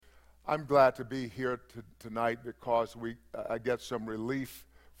I'm glad to be here tonight because I get some relief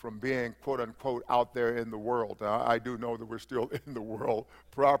from being, quote unquote, out there in the world. Now, I do know that we're still in the world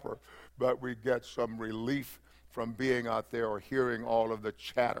proper, but we get some relief from being out there or hearing all of the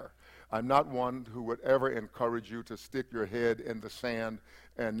chatter. I'm not one who would ever encourage you to stick your head in the sand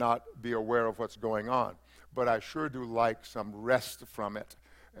and not be aware of what's going on. But I sure do like some rest from it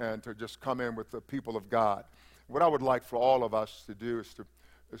and to just come in with the people of God. What I would like for all of us to do is to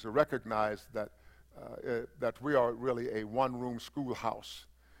recognize that that we are really a one-room schoolhouse.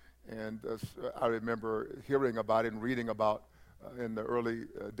 And I remember hearing about it and reading about in the early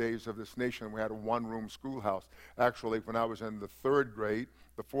days of this nation, we had a one-room schoolhouse. Actually, when I was in the third grade,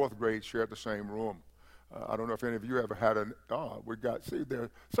 the fourth grade shared the same room. I don't know if any of you ever had there,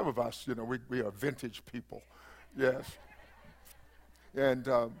 some of us, we are vintage people. Yes. And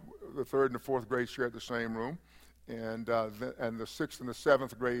the third and the fourth grade shared the same room. And the sixth and the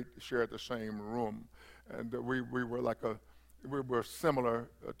seventh grade shared the same room. And we were similar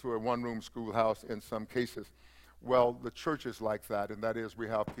to a one-room schoolhouse in some cases. Well, the church is like that, and that is we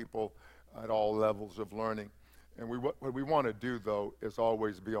have people at all levels of learning. And what we want to do, though, is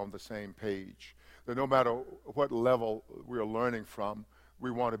always be on the same page. That no matter what level we are learning from,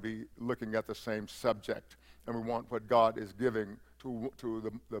 we want to be looking at the same subject. And we want what God is giving to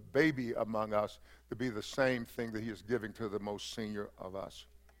the baby among us to be the same thing that he is giving to the most senior of us.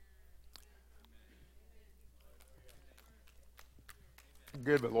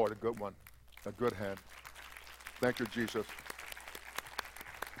 Give the Lord a good one, a good hand. Thank you, Jesus.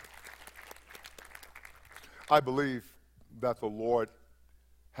 I believe that the Lord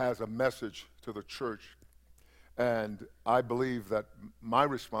has a message to the church, and I believe that my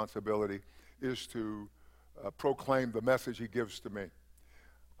responsibility is to proclaim the message he gives to me.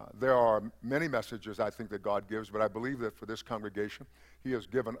 There are many messages I think that God gives, but I believe that for this congregation, he has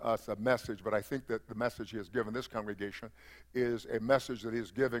given us a message, but I think that the message he has given this congregation is a message that he is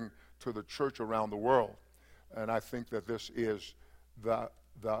giving to the church around the world. And I think that this is the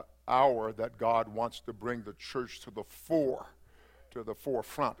hour that God wants to bring the church to the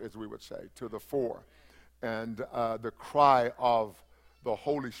forefront, as we would say, to the fore. And the cry of the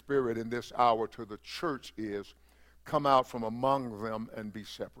Holy Spirit in this hour to the church is, come out from among them and be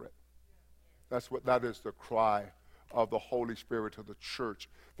separate. That is the cry of the Holy Spirit to the church.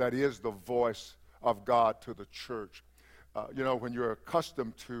 That is the voice of God to the church. When you're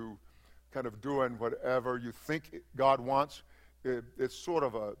accustomed to kind of doing whatever you think God wants, it's sort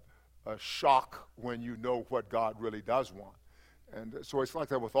of a shock when you know what God really does want. And so it's like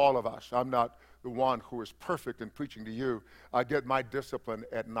that with all of us. I'm not the one who is perfect in preaching to you. I get my discipline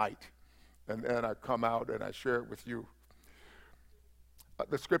at night, and then I come out and I share it with you.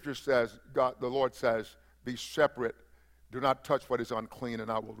 The scripture says, the Lord says, be separate, do not touch what is unclean, and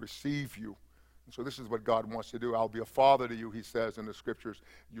I will receive you. And so this is what God wants to do. I'll be a father to you, he says in the scriptures.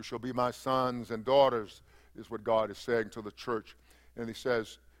 You shall be my sons and daughters, is what God is saying to the church. And he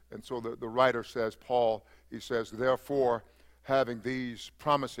says, and so the writer says, Paul, he says, therefore, having these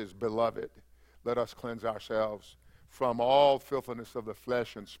promises, beloved, let us cleanse ourselves from all filthiness of the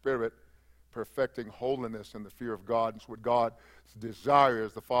flesh and spirit, perfecting holiness in the fear of God. And so what God's desire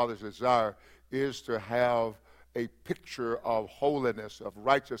is, the Father's desire, is to have a picture of holiness, of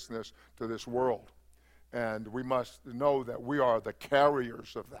righteousness to this world. And we must know that we are the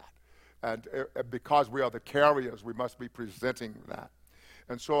carriers of that. And because we are the carriers, we must be presenting that.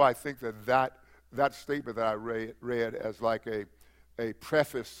 And so I think that statement that I read as like a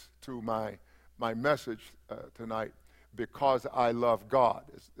preface to my message tonight, because I love God,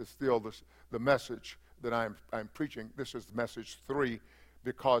 is still the message that I'm preaching. This is message 3,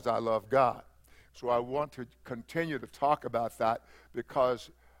 because I love God. So I want to continue to talk about that because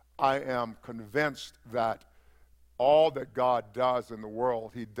I am convinced that all that God does in the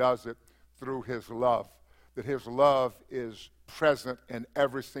world, he does it through his love. That his love is present in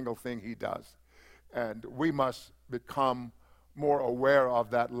every single thing he does. And we must become more aware of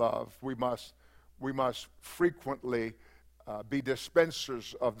that love. We must frequently be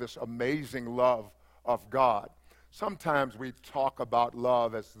dispensers of this amazing love of God. Sometimes we talk about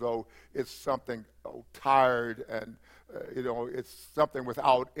love as though it's something tired and, it's something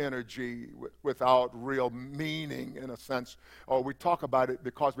without energy, without real meaning in a sense. Or we talk about it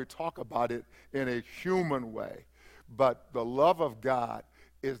because we talk about it in a human way. But the love of God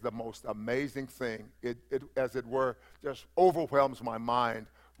is the most amazing thing. It, as it were, just overwhelms my mind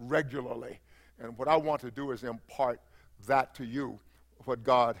regularly. And what I want to do is impart that to you, what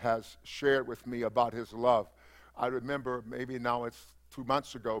God has shared with me about his love. I remember, maybe now it's 2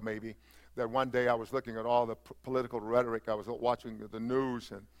 months ago maybe, that one day I was looking at all the political rhetoric. I was watching the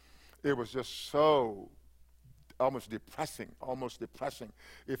news, It was just so almost depressing.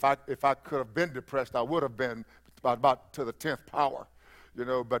 If I could have been depressed, I would have been about to the 10th power,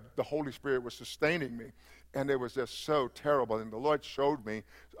 but the Holy Spirit was sustaining me. And it was just so terrible. And the Lord showed me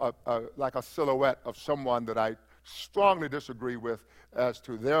like a silhouette of someone that I strongly disagree with as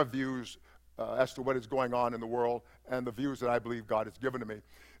to their views as to what is going on in the world and the views that I believe God has given to me.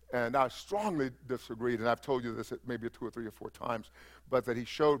 And I strongly disagreed, and I've told you this maybe 2 or 3 or 4 times, but that he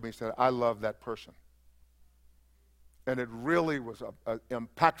showed me, he said, I love that person. And it really was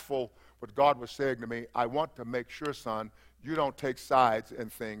impactful what God was saying to me. I want to make sure, son, you don't take sides in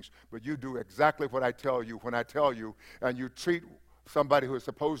things, but you do exactly what I tell you when I tell you, and you treat somebody who is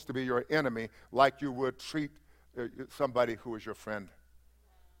supposed to be your enemy like you would treat somebody who is your friend.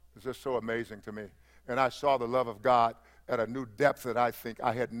 It's just so amazing to me. And I saw the love of God at a new depth that I think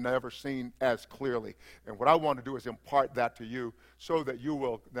I had never seen as clearly. And what I want to do is impart that to you so that you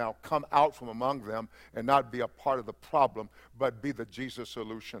will now come out from among them and not be a part of the problem, but be the Jesus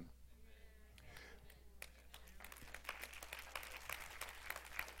solution.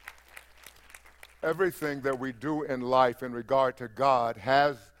 Everything that we do in life in regard to God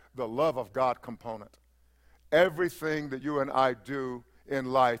has the love of God component. Everything that you and I do in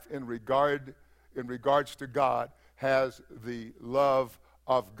life in regards to God has the love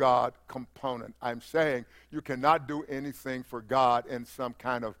of God component. I'm saying you cannot do anything for God in some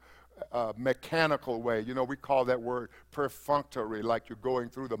kind of mechanical way. We call that word perfunctory, like you're going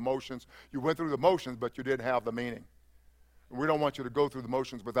through the motions. You went through the motions, but you didn't have the meaning. We don't want you to go through the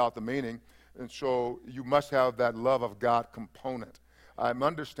motions without the meaning, and so you must have that love of God component. I'm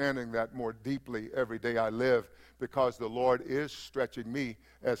understanding that more deeply every day I live because the Lord is stretching me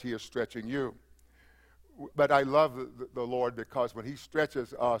as he is stretching you. But I love the Lord because when he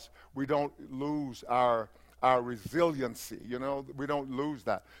stretches us, we don't lose our resiliency. We don't lose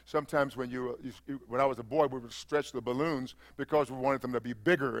that. Sometimes when I was a boy, we would stretch the balloons because we wanted them to be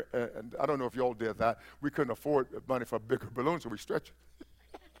bigger. And I don't know if you all did that. We couldn't afford money for bigger balloons, so we stretched it.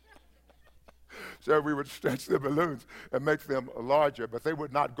 So we would stretch the balloons and make them larger, but they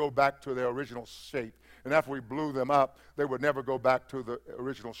would not go back to their original shape. And after we blew them up, they would never go back to the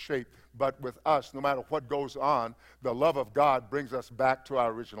original shape. But with us, no matter what goes on, the love of God brings us back to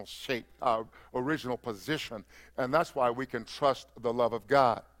our original shape, our original position. And that's why we can trust the love of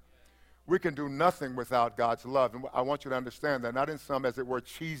God. We can do nothing without God's love. And I want you to understand that, not in some, as it were,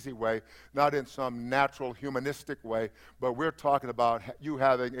 cheesy way, not in some natural, humanistic way, but we're talking about you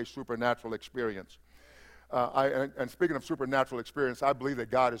having a supernatural experience. And speaking of supernatural experience, I believe that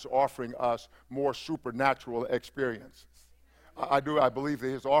God is offering us more supernatural experiences. I believe that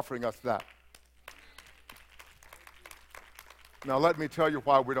he's offering us that. Now, let me tell you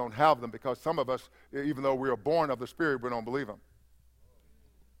why we don't have them, because some of us, even though we are born of the Spirit, we don't believe them.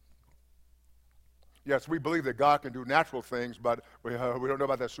 Yes, we believe that God can do natural things, but we don't know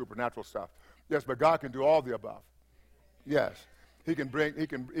about that supernatural stuff. Yes, but God can do all the above. Yes, he can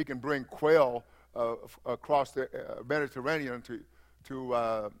bring quail across the Mediterranean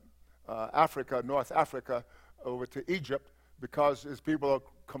to Africa, North Africa, over to Egypt, because his people are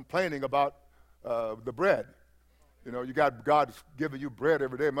complaining about the bread. You got God giving you bread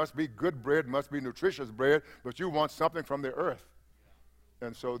every day. It must be good bread, must be nutritious bread, but you want something from the earth.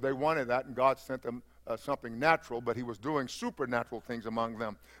 And so they wanted that, and God sent them something natural, but he was doing supernatural things among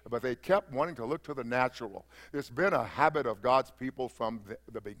them. But they kept wanting to look to the natural. It's been a habit of God's people from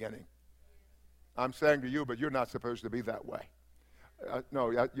the beginning. I'm saying to you, but you're not supposed to be that way.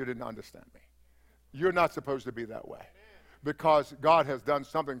 No, you didn't understand me. You're not supposed to be that way. Because God has done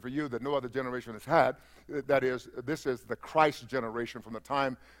something for you that no other generation has had. That is, this is the Christ generation. From the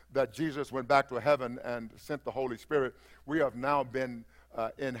time that Jesus went back to heaven and sent the Holy Spirit, we have now been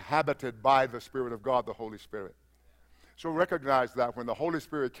inhabited by the Spirit of God, the Holy Spirit. So recognize that when the Holy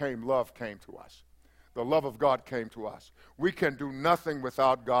Spirit came, love came to us. The love of God came to us. We can do nothing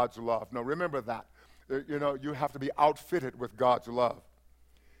without God's love. Now remember that. You have to be outfitted with God's love.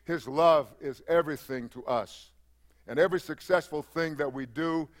 His love is everything to us. And every successful thing that we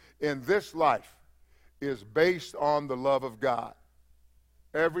do in this life is based on the love of God.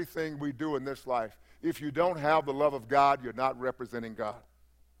 Everything we do in this life. If you don't have the love of God, you're not representing God.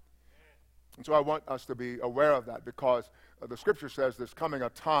 And so I want us to be aware of that, because the scripture says there's coming a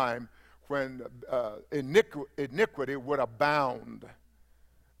time when iniquity would abound,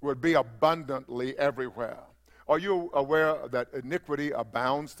 would be abundantly everywhere. Are you aware that iniquity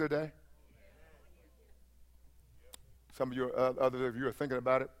abounds today? Some of you, others of you are thinking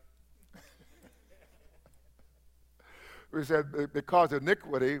about it. We said because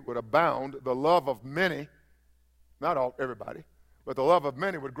iniquity would abound, the love of many, not everybody, but the love of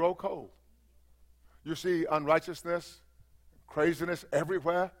many would grow cold. You see unrighteousness, craziness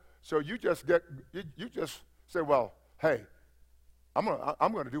everywhere, so you just say, well, hey, I'm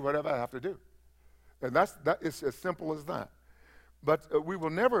going to do whatever I have to do. And it's as simple as that. But we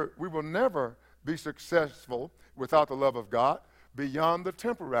will never be successful without the love of God beyond the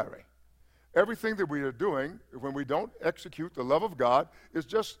temporary. Everything that we are doing, when we don't execute the love of God, is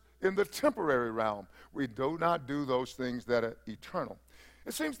just in the temporary realm. We do not do those things that are eternal.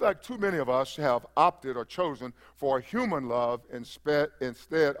 It seems like too many of us have opted or chosen for human love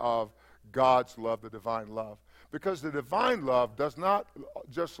instead of God's love, the divine love. Because the divine love does not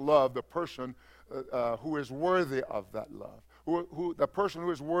just love the person who is worthy of that love, the person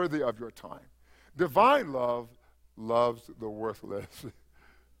who is worthy of your time. Divine love loves the worthless,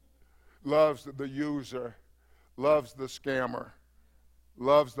 loves the user, loves the scammer,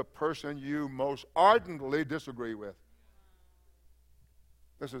 loves the person you most ardently disagree with.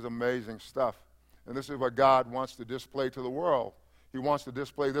 This is amazing stuff. And this is what God wants to display to the world. He wants to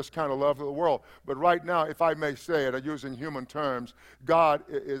display this kind of love to the world. But right now, if I may say it, using human terms, God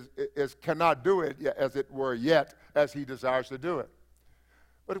cannot do it, as it were, yet as he desires to do it.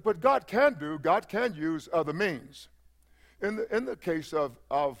 But what God can do, God can use other means. In the case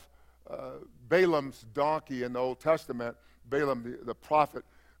of Balaam's donkey in the Old Testament, Balaam the prophet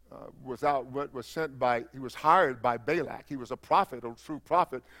was hired by Balak. He was a prophet, a true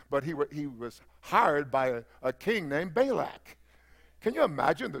prophet, but he was hired by a king named Balak. Can you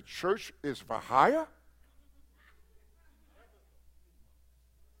imagine the church is for hire?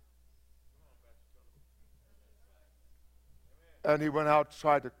 And he went out,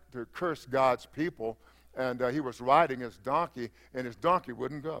 tried to curse God's people, and he was riding his donkey, and his donkey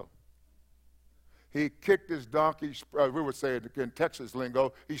wouldn't go. He kicked his donkey, we would say in Texas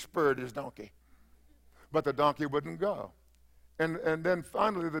lingo, he spurred his donkey. But the donkey wouldn't go. And then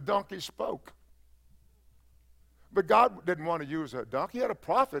finally the donkey spoke. But God didn't want to use a donkey. He had a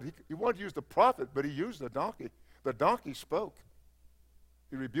prophet. He wanted to use the prophet, but he used the donkey. The donkey spoke.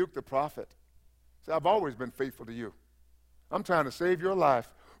 He rebuked the prophet. He said, I've always been faithful to you. I'm trying to save your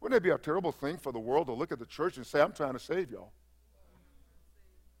life. Wouldn't it be a terrible thing for the world to look at the church and say, I'm trying to save y'all?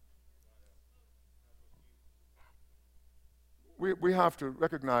 We have to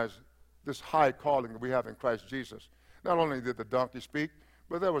recognize this high calling that we have in Christ Jesus. Not only did the donkey speak,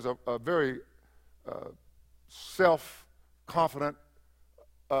 but there was a very self-confident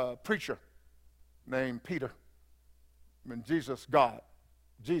preacher named Peter. When Jesus,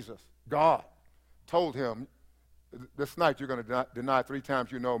 God, told him, this night you're going to deny 3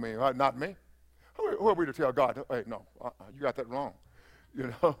 times you know me. Not me. Who are we to tell God? Hey, no, you got that wrong.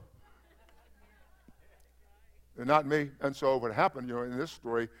 You know? Not me. And so what happened, in this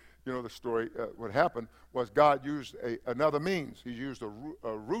story, the story, what happened was God used another means. He used a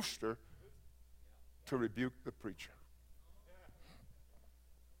rooster to rebuke the preacher.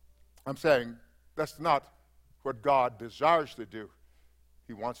 I'm saying that's not what God desires to do.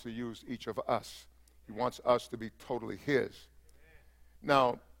 He wants to use each of us. He wants us to be totally his.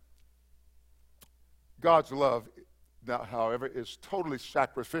 Now, God's love, however, is totally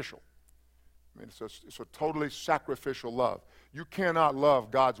sacrificial. I mean, it's a totally sacrificial love. You cannot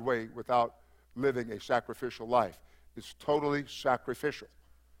love God's way without living a sacrificial life. It's totally sacrificial.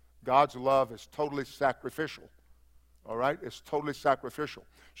 God's love is totally sacrificial. All right? It's totally sacrificial.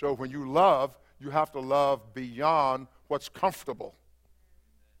 So when you love, you have to love beyond what's comfortable.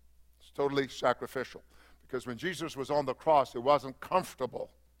 It's totally sacrificial. Because when Jesus was on the cross, it wasn't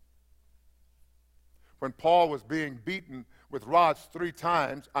comfortable. When Paul was being beaten with rods 3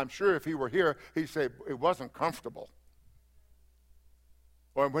 times, I'm sure if he were here, he'd say it wasn't comfortable.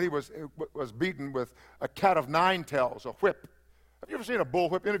 Or when he was beaten with a cat of 9 tails, a whip. Have you ever seen a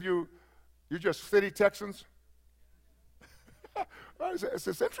bullwhip? Any of you just city Texans?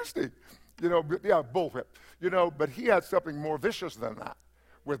 It's interesting. Bullwhip. But he had something more vicious than that,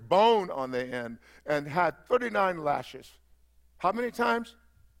 with bone on the end, and had 39 lashes. How many times?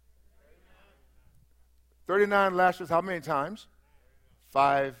 39 lashes, how many times?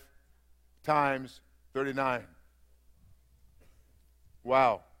 5 times 39.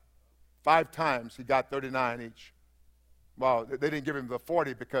 Wow. 5 times he got 39 each. Wow, they didn't give him the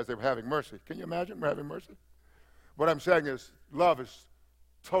 40 because they were having mercy. Can you imagine having mercy? What I'm saying is love is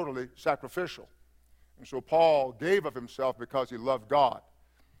totally sacrificial. And so Paul gave of himself because he loved God.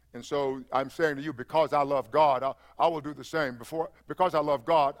 And so I'm saying to you, because I love God, I will do the same. Because I love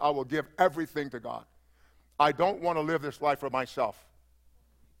God, I will give everything to God. I don't want to live this life for myself.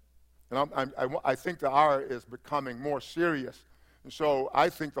 And I think the hour is becoming more serious. And so I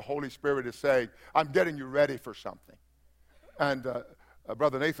think the Holy Spirit is saying, I'm getting you ready for something. And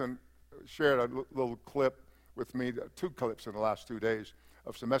Brother Nathan shared a little clip with me, 2 clips in the last 2 days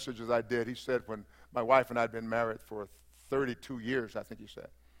of some messages I did. He said when my wife and I had been married for 32 years, I think he said,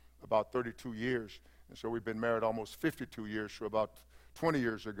 about 32 years. And so we've been married almost 52 years. So about 20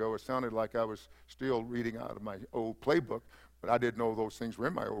 years ago, it sounded like I was still reading out of my old playbook, but I didn't know those things were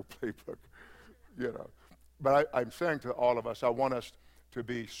in my old playbook, you know. But I'm saying to all of us, I want us to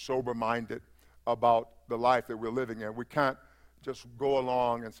be sober-minded about the life that we're living in. We can't just go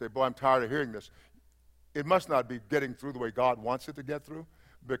along and say, boy, I'm tired of hearing this. It must not be getting through the way God wants it to get through,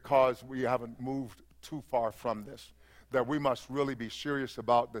 because we haven't moved too far from this. That we must really be serious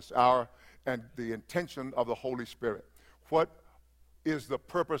about this hour and the intention of the Holy Spirit. What is the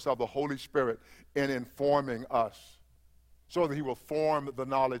purpose of the Holy Spirit in informing us? So that he will form the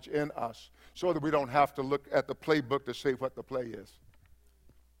knowledge in us, so that we don't have to look at the playbook to say what the play is.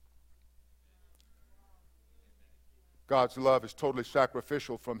 God's love is totally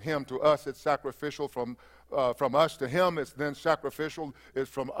sacrificial from him to us. It's sacrificial from us to him. It's then sacrificial. It's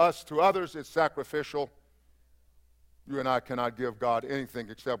from us to others. It's sacrificial. You and I cannot give God anything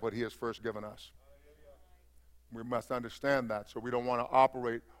except what he has first given us. We must understand that. So we don't want to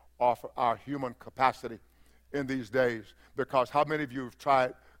operate off our human capacity in these days. Because how many of you have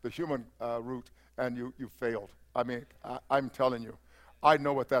tried the human route and you failed? I mean, I'm telling you. I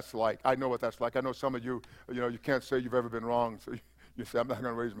know what that's like. I know what that's like. I know some of you, you can't say you've ever been wrong. So you say, I'm not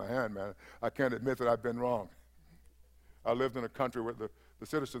going to raise my hand, man. I can't admit that I've been wrong. I lived in a country where the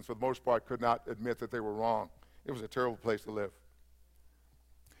citizens, for the most part, could not admit that they were wrong. It was a terrible place to live.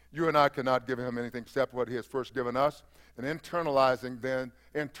 You and I cannot give him anything except what he has first given us, and internalizing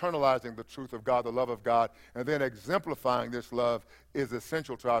the truth of God, the love of God, and then exemplifying this love is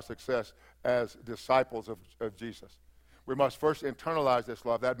essential to our success as disciples of Jesus. We must first internalize this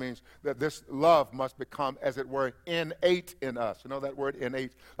love. That means that this love must become, as it were, innate in us. You know that word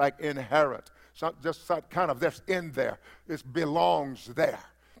innate? Like inherent. Just kind of this in there. It belongs there.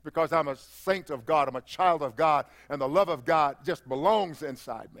 Because I'm a saint of God. I'm a child of God. And the love of God just belongs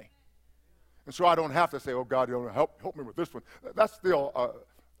inside me. And so I don't have to say, oh, God, help me with this one. That's still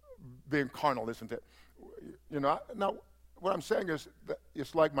being carnal, isn't it? Now, what I'm saying is that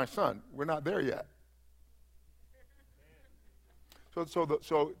it's like my son. We're not there yet. So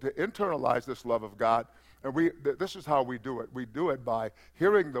to internalize this love of God, and this is how we do it. We do it by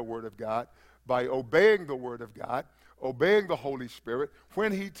hearing the Word of God, by obeying the Word of God, obeying the Holy Spirit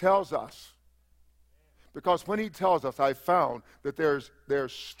when he tells us. Because when he tells us, I found that there's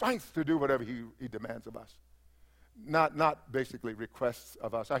strength to do whatever he demands of us. Not basically requests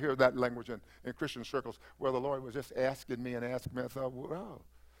of us. I hear that language in Christian circles where the Lord was just asking me. I thought, wow,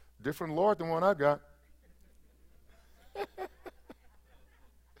 different Lord than one I got.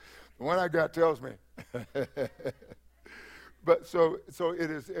 The one I got tells me. But so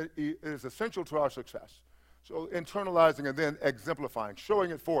it is essential to our success. So internalizing and then exemplifying, showing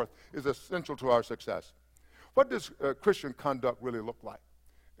it forth is essential to our success. What does Christian conduct really look like?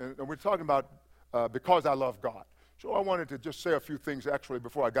 And we're talking about because I love God. So I wanted to just say a few things actually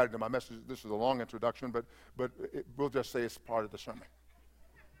before I got into my message. This is a long introduction, but we'll just say it's part of the sermon.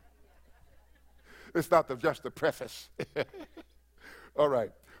 It's not just the preface. All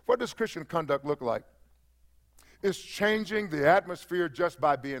right. What does Christian conduct look like? It's changing the atmosphere just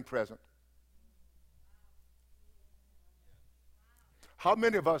by being present. How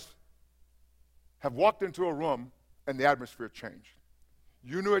many of us have walked into a room and the atmosphere changed?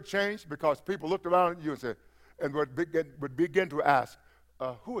 You knew it changed because people looked around at you and said, and would begin to ask,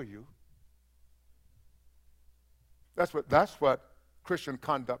 who are you? That's what Christian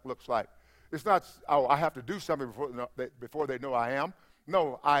conduct looks like. It's not, oh, I have to do something before they know I am.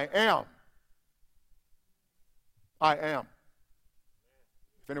 No, I am. I am.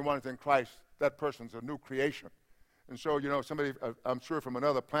 If anyone is in Christ, that person's a new creation. And so, somebody, I'm sure from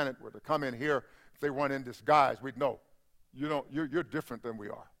another planet were to come in here, if they weren't in disguise, we'd know. You're different than we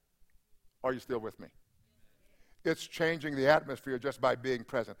are. Are you still with me? It's changing the atmosphere just by being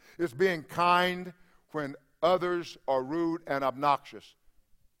present. It's being kind when others are rude and obnoxious.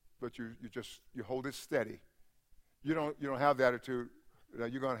 But you hold it steady. You don't have the attitude,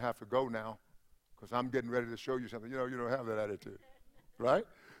 you're going to have to go now because I'm getting ready to show you something. You don't have that attitude, right?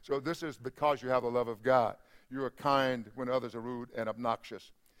 So this is because you have the love of God. You are kind when others are rude and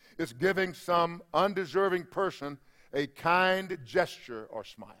obnoxious. It's giving some undeserving person a kind gesture or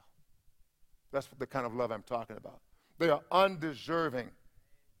smile. That's the kind of love I'm talking about. They are undeserving,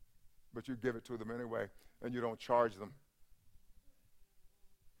 but you give it to them anyway, and you don't charge them.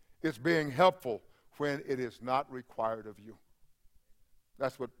 It's being helpful when it is not required of you.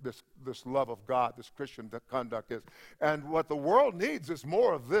 That's what this love of God, this Christian conduct is. And what the world needs is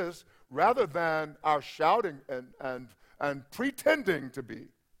more of this rather than our shouting and pretending to be.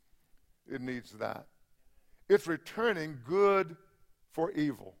 It needs that. It's returning good for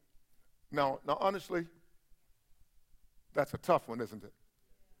evil. Now honestly, that's a tough one, isn't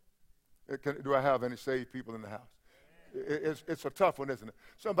it? Do I have any saved people in the house? It's a tough one, isn't it?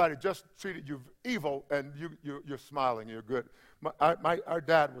 Somebody just treated you evil, and you're smiling, you're good. Our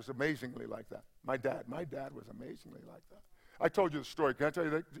dad was amazingly like that. My dad was amazingly like that. I told you the story. Can I tell you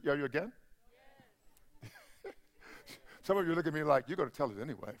that? Are you again? Yes. Some of you look at me like, you're going to tell it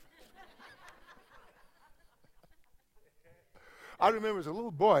anyway. I remember as a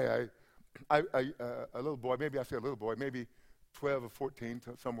little boy, maybe 12 or 14,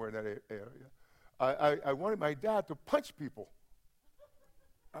 somewhere in that area. I wanted my dad to punch people.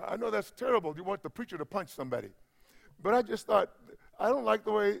 I know that's terrible. You want the preacher to punch somebody. But I just thought, I don't like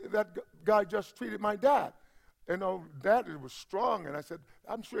the way that guy just treated my dad. Dad was strong, and I said,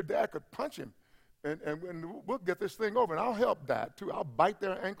 I'm sure Dad could punch him. And we'll get this thing over, and I'll help Dad, too. I'll bite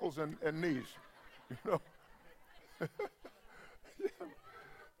their ankles and knees.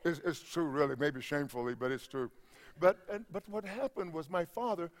 It's true, really, maybe shamefully, but it's true. But what happened was our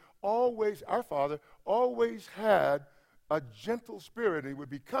father always had a gentle spirit. He would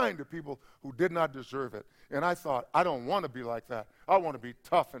be kind to people who did not deserve it. And I thought, I don't want to be like that. I want to be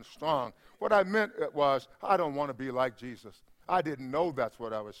tough and strong. What I meant was, I don't want to be like Jesus. I didn't know that's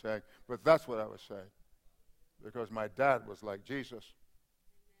what I was saying, but that's what I was saying. Because my dad was like Jesus.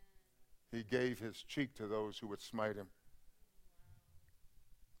 He gave his cheek to those who would smite him.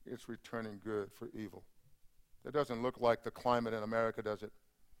 It's returning good for evil. It doesn't look like the climate in America, does it?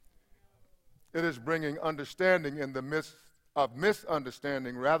 It is bringing understanding in the midst of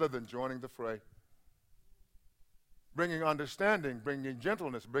misunderstanding rather than joining the fray. Bringing understanding, bringing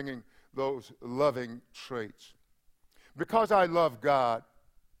gentleness, bringing those loving traits. Because I love God,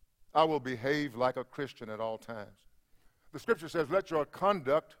 I will behave like a Christian at all times. The scripture says, let your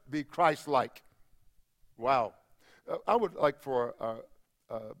conduct be Christ-like. Wow. I would like for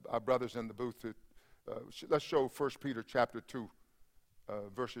our brothers in the booth to let's show 1 Peter chapter 2,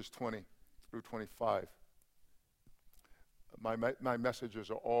 verses 20 through 25. My messages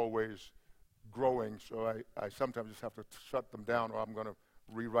are always growing, so I sometimes just have to shut them down, or I'm going to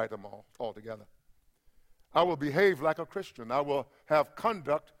rewrite them all together. I will behave like a Christian. I will have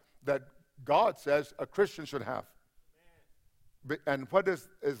conduct that God says a Christian should have. And what is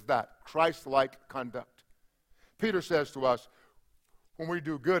that? Christ-like conduct. Peter says to us, when we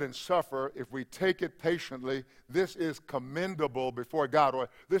do good and suffer, if we take it patiently, this is commendable before God, or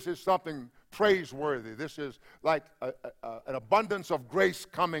this is something praiseworthy. This is like an abundance of grace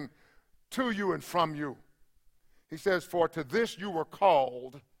coming to you and from you. He says, for to this you were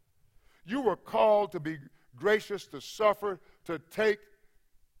called. You were called to be gracious, to suffer, to take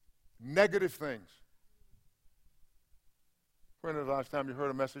negative things. When was the last time you heard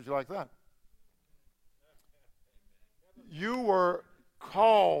a message like that? You were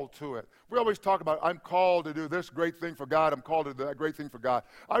called to it. We always talk about, I'm called to do this great thing for God. I'm called to do that great thing for God.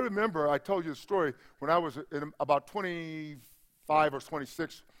 I remember, I told you the story, when I was in about 25 or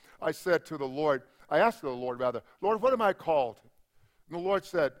 26, I said to the Lord, I asked the Lord, Lord, what am I called? And the Lord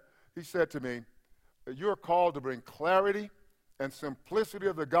said, he said to me, you're called to bring clarity and simplicity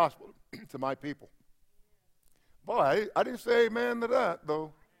of the gospel to my people. Boy, I didn't say amen to that,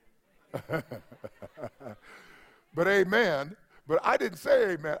 though. But amen. But I didn't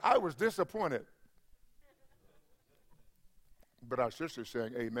say amen. I was disappointed. But our sister's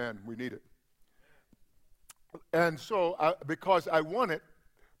saying amen. We need it. And so, because I wanted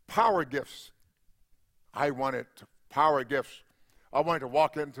power gifts. I wanted power gifts. I wanted to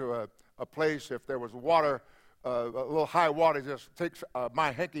walk into a place, if there was water, a little high water, just take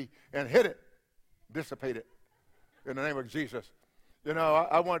my hanky and hit it, dissipate it in the name of Jesus.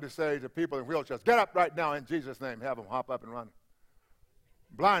 I wanted to say to people in wheelchairs, get up right now in Jesus' name. Have them hop up and run.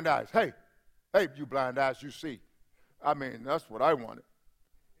 Blind eyes. Hey, you blind eyes, you see. I mean, that's what I wanted.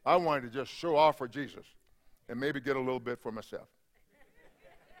 I wanted to just show off for Jesus and maybe get a little bit for myself.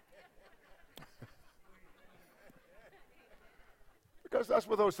 Because that's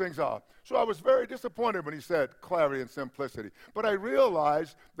what those things are. So I was very disappointed when he said clarity and simplicity. But I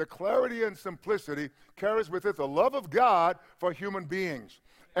realized that clarity and simplicity carries with it the love of God for human beings.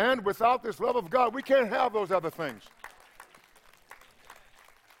 And without this love of God, we can't have those other things.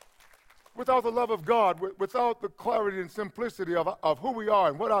 Without the love of God, without the clarity and simplicity of who we are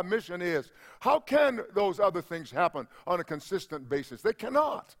and what our mission is, how can those other things happen on a consistent basis? They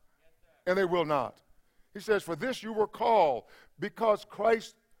cannot, and they will not. He says, for this you were called, because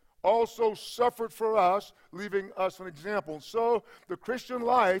Christ also suffered for us, leaving us an example. So the Christian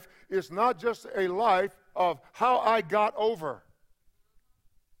life is not just a life of how I got over.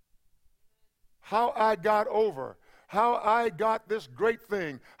 How I got over. How I got this great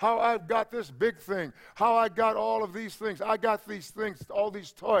thing. How I've got this big thing. How I got all of these things. I got these things, all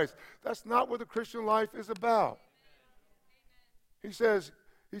these toys. That's not what the Christian life is about. He says,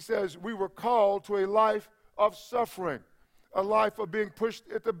 we were called to a life of suffering, a life of being pushed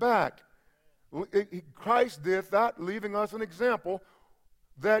at the back. Christ did that, leaving us an example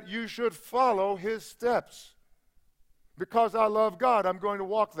that you should follow his steps. Because I love God, I'm going to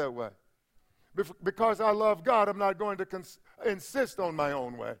walk that way. Because I love God, I'm not going to insist on my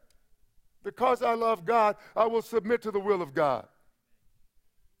own way. Because I love God, I will submit to the will of God.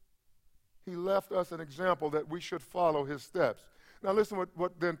 He left us an example that we should follow his steps. Now listen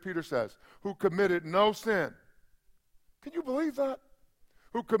what then Peter says. Who committed no sin. Can you believe that?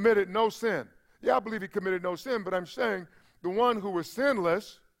 Who committed no sin. Yeah, I believe he committed no sin, but I'm saying the one who was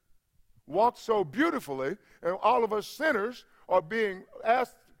sinless walked so beautifully, and all of us sinners are being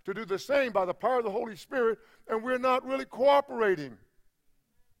asked to do the same by the power of the Holy Spirit, and we're not really cooperating.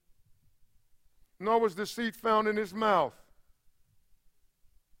 Nor was deceit found in his mouth.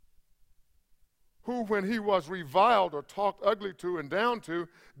 Who, when he was reviled or talked ugly to and down to,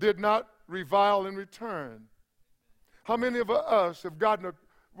 did not revile in return. How many of us have gotten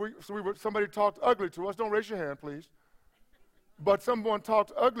somebody talked ugly to us? Don't raise your hand, please. But someone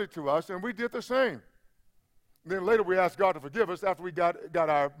talked ugly to us, and we did the same. Then later we asked God to forgive us after we got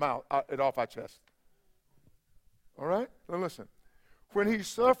our mouth it off our chest. All right? Now listen. When he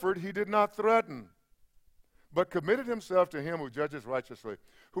suffered, he did not threaten, but committed himself to him who judges righteously,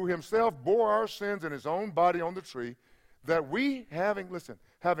 who himself bore our sins in his own body on the tree, that we, having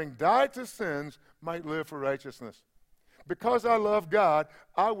died to sins, might live for righteousness. Because I love God,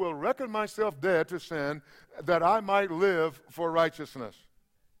 I will reckon myself dead to sin, that I might live for righteousness.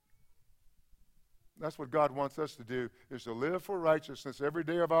 That's what God wants us to do, is to live for righteousness every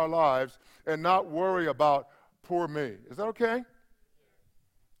day of our lives and not worry about poor me. Is that okay?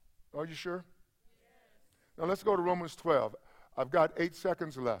 Are you sure? Now let's go to Romans 12. I've got 8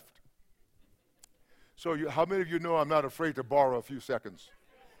 seconds left. So how many of you know I'm not afraid to borrow a few seconds?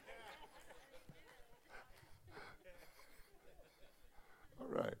 All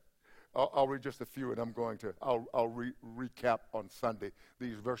right. I'll read just a few, and I'll recap on Sunday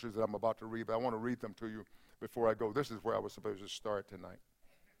these verses that I'm about to read, but I want to read them to you before I go. This is where I was supposed to start tonight.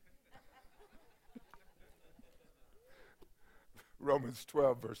 Romans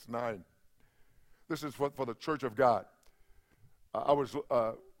 12, verse 9. This is for the church of God.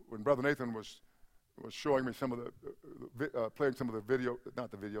 When Brother Nathan was showing me some of playing some of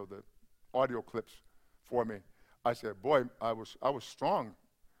the audio clips for me, I said, boy, I was strong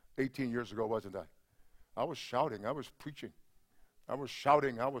 18 years ago, wasn't I? I was shouting. I was preaching. I was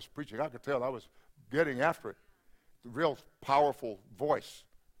shouting. I was preaching. I could tell I was getting after it. Real powerful voice.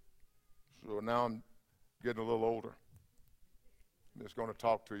 So now I'm getting a little older. I'm just going to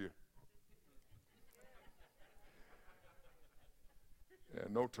talk to you. Yeah,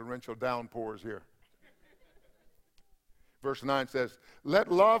 no torrential downpours here. Verse 9 says,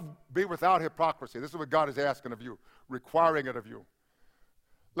 let love be without hypocrisy. This is what God is asking of you, requiring it of you.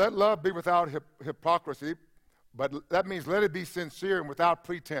 Let love be without hypocrisy, but that means let it be sincere and without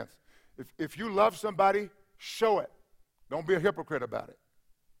pretense. If you love somebody, show it. Don't be a hypocrite about it.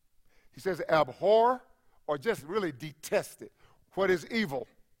 He says abhor or just really detest it. What is evil?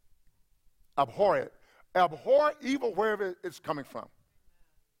 Abhor it. Abhor evil wherever it's coming from.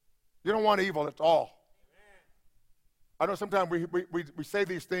 You don't want evil at all. I know sometimes we say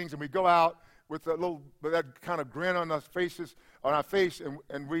these things and we go out with that kind of grin on our face,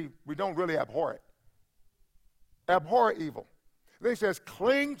 and we don't really abhor it. Abhor evil. Then he says,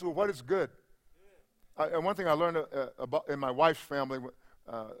 cling to what is good. And one thing I learned about in my wife's family,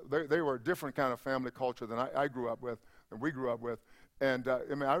 they were a different kind of family culture than I grew up with, and we grew up with. And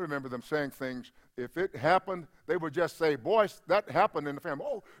I remember them saying things. If it happened, they would just say, boy, that happened in the family.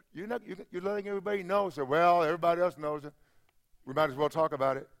 Oh, you're letting everybody know. So, well, everybody else knows it. We might as well talk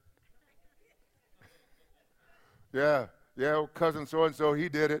about it. Yeah, cousin so-and-so, he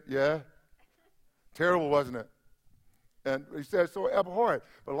did it, yeah. Terrible, wasn't it? And he says, so abhor it.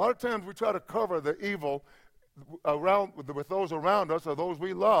 But a lot of times we try to cover the evil around with those around us or those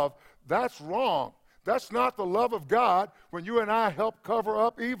we love. That's wrong. That's not the love of God when you and I help cover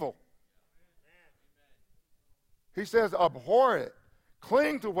up evil. He says, abhor it.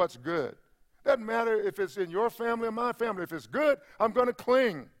 Cling to what's good. Doesn't matter if it's in your family or my family. If it's good, I'm going to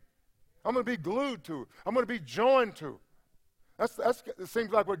cling. I'm going to be glued to. I'm going to be joined to. It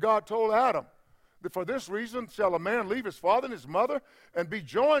seems like what God told Adam. That for this reason shall a man leave his father and his mother and be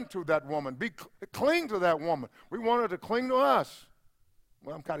joined to that woman, cling to that woman. We want her to cling to us.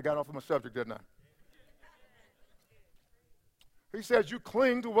 Well, I'm kind of got off of my subject, didn't I? He says you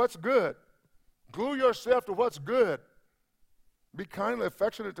cling to what's good. Glue yourself to what's good. Be kindly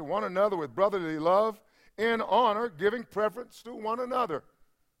affectionate to one another with brotherly love, in honor, giving preference to one another.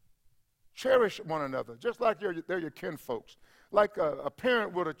 Cherish one another, just like they're your kinfolks, like a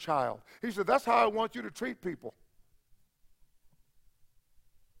parent would a child. He said, that's how I want you to treat people.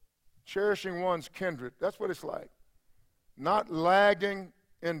 Cherishing one's kindred, that's what it's like. Not lagging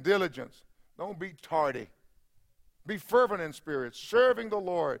in diligence. Don't be tardy. Be fervent in spirit, serving the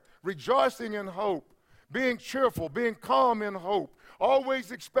Lord, rejoicing in hope, being cheerful, being calm in hope,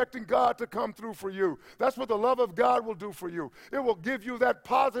 always expecting God to come through for you. That's what the love of God will do for you. It will give you that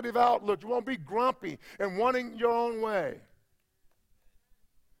positive outlook. You won't be grumpy and wanting your own way.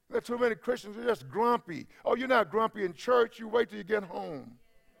 There are too many Christians who are just grumpy. Oh, you're not grumpy in church. You wait till you get home.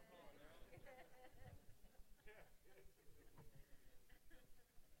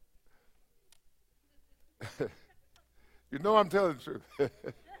 You know I'm telling the truth.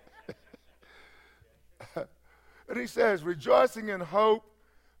 And he says, rejoicing in hope,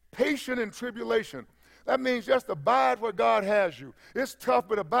 patient in tribulation. That means just abide where God has you. It's tough,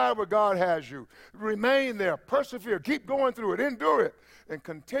 but abide where God has you. Remain there, persevere, keep going through it, endure it, and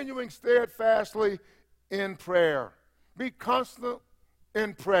continuing steadfastly in prayer. Be constant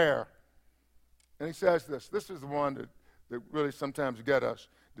in prayer. And he says this is the one that really sometimes get us,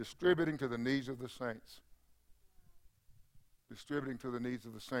 distributing to the needs of the saints. Distributing to the needs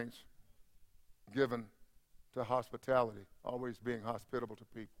of the saints, given to hospitality, always being hospitable to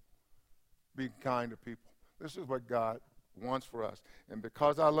people, being kind to people. This is what God wants for us. And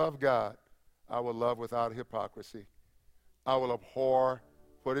because I love God, I will love without hypocrisy. I will abhor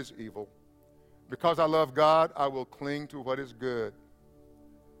what is evil. Because I love God, I will cling to what is good.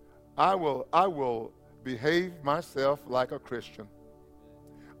 I will behave myself like a Christian.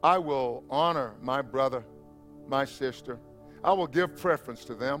 I will honor my brother, my sister. I will give preference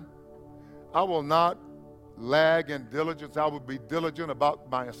to them. I will not lag in diligence. I will be diligent about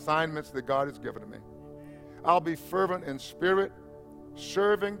my assignments that God has given to me. I'll be fervent in spirit,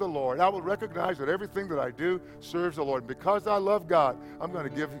 serving the Lord. I will recognize that everything that I do serves the Lord. Because I love God, I'm going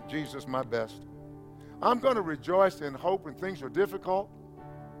to give Jesus my best. I'm going to rejoice in hope when things are difficult.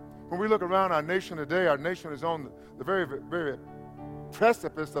 When we look around our nation today, our nation is on the very, very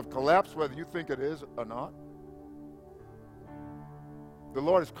precipice of collapse, whether you think it is or not. The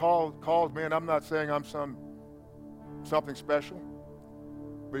Lord has called me, and I'm not saying I'm something special,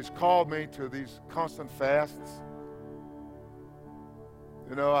 but He's called me to these constant fasts.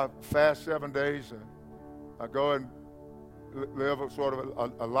 You know, I fast 7 days, and I go and live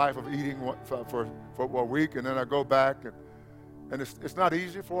a life of eating for a week, and then I go back, and it's not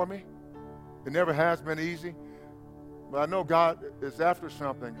easy for me. It never has been easy, but I know God is after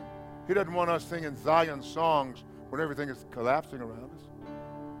something. He doesn't want us singing Zion songs when everything is collapsing around us.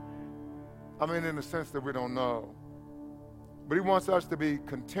 I mean, in the sense that we don't know. But He wants us to be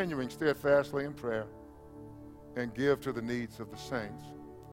continuing steadfastly in prayer and give to the needs of the saints.